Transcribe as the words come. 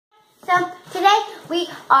So today we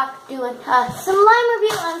are doing a slime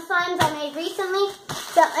review on slimes I made recently.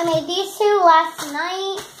 So I made these two last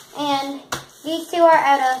night, and these two are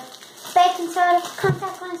out of baking soda,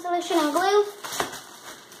 contact lens solution, and glue.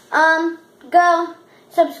 Go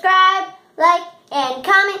subscribe, like, and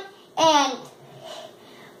comment, and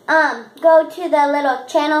go to the little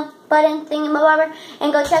channel button thingamabobber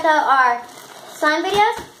and go check out our slime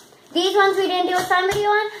videos. These ones we didn't do a slime video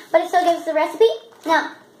on, but it still gives the recipe.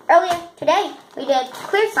 Now, earlier today we did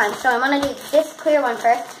clear slime, so I'm gonna do this clear one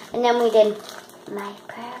first, and then we did my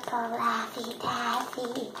purple Laffy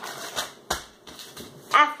Taffy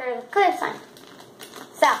after the clear slime.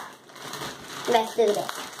 So, let's do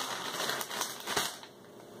this.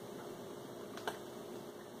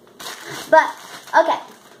 But, okay,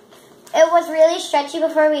 it was really stretchy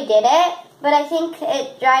before we did it, but I think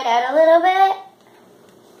it dried out a little bit.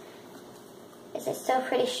 Is it still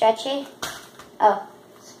pretty stretchy? Oh.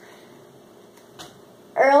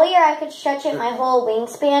 Earlier I could stretch it my whole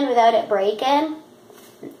wingspan without it breaking.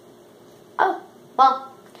 Oh,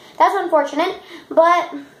 well, that's unfortunate,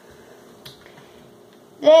 but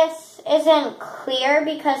this isn't clear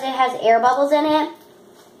because it has air bubbles in it,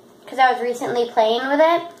 because I was recently playing with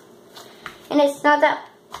it. And it's not that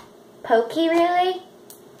pokey, really.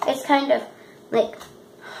 It's kind of, like,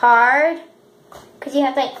 hard, because you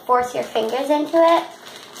have to, like, force your fingers into it.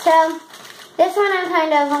 So, this one I'm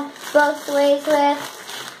kind of both ways with,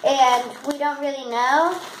 and we don't really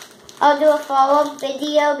know. I'll do a follow-up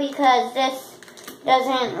video because this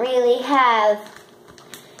doesn't really have,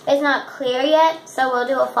 it's not clear yet, so we'll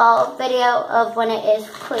do a follow-up video of when it is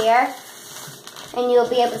clear, and you'll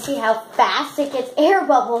be able to see how fast it gets air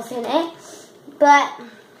bubbles in it. But,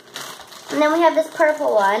 and then we have this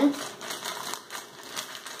purple one.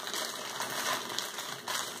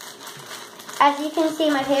 As you can see,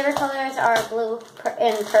 my favorite colors are blue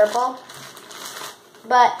and purple.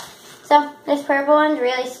 But, so, this purple one's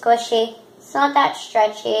really squishy. It's not that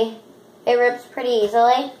stretchy. It rips pretty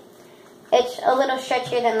easily. It's a little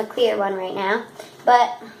stretchier than the clear one right now.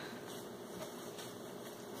 But,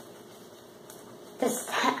 the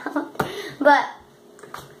sound. But,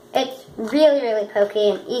 it's really, really pokey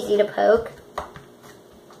and easy to poke.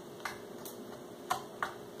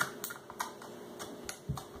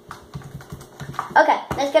 Okay,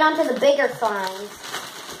 let's get on to the bigger slimes.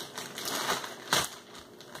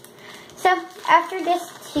 So, after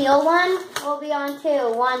this teal one, we'll be on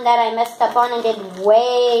to one that I messed up on and did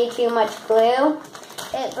way too much glue.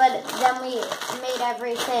 But then we made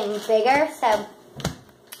everything bigger, so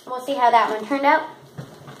we'll see how that one turned out.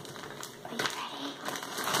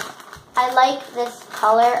 I like this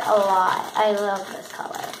color a lot. I love this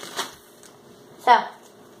color. So,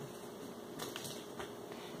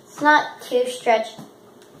 it's not too stretchy.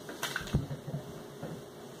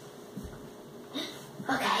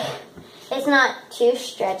 Okay. It's not too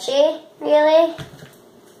stretchy, really.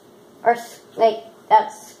 Or, like,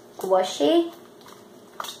 that's squishy.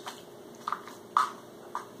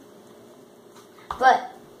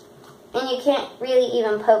 But, and you can't really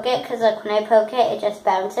even poke it, because, like, when I poke it, it just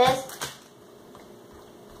bounces.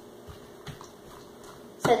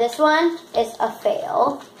 So this one is a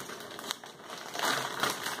fail.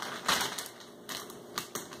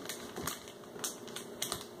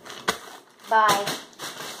 Bye.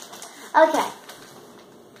 Okay.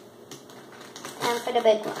 And for the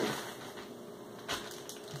big one.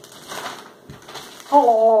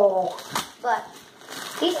 Oh. But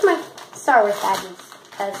these are my Star Wars baggies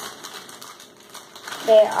because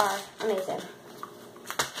they are amazing.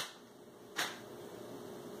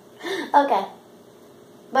 Okay.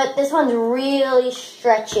 But this one's really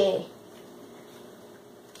stretchy.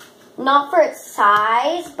 Not for its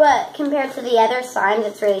size, but compared to the other slimes,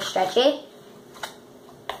 it's really stretchy.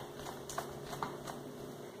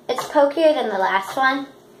 It's pokier than the last one.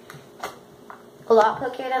 A lot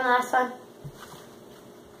pokier than the last one.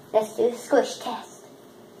 Let's do the squish test.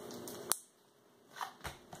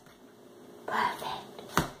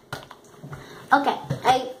 Perfect. Okay,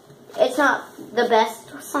 it's not the best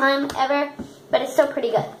slime ever, but it's still pretty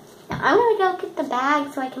good. Now I'm going to go get the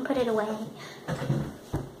bag so I can put it away.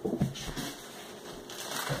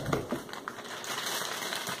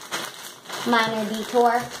 Minor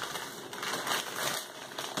detour.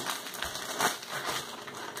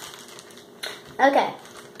 Okay.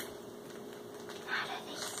 How do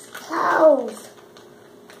these close?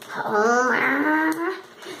 Homer.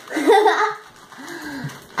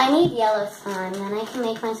 I need yellow slime, then I can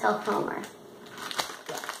make myself Homer.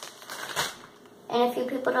 And if you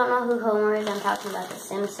people don't know who Homer is, I'm talking about The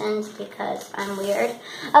Simpsons because I'm weird.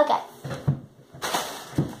 Okay.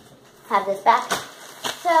 Have this back.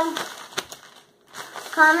 So,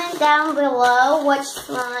 comment down below which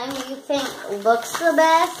slime you think looks the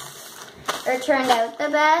best or turned out the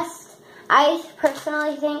best. I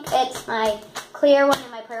personally think it's my clear one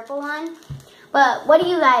and my purple one. But what do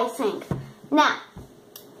you guys think? Now,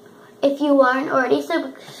 if you aren't already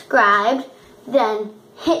subscribed, then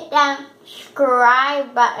hit that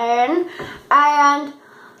subscribe button and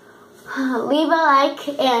leave a like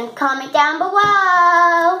and comment down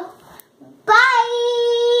below.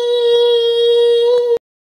 Bye!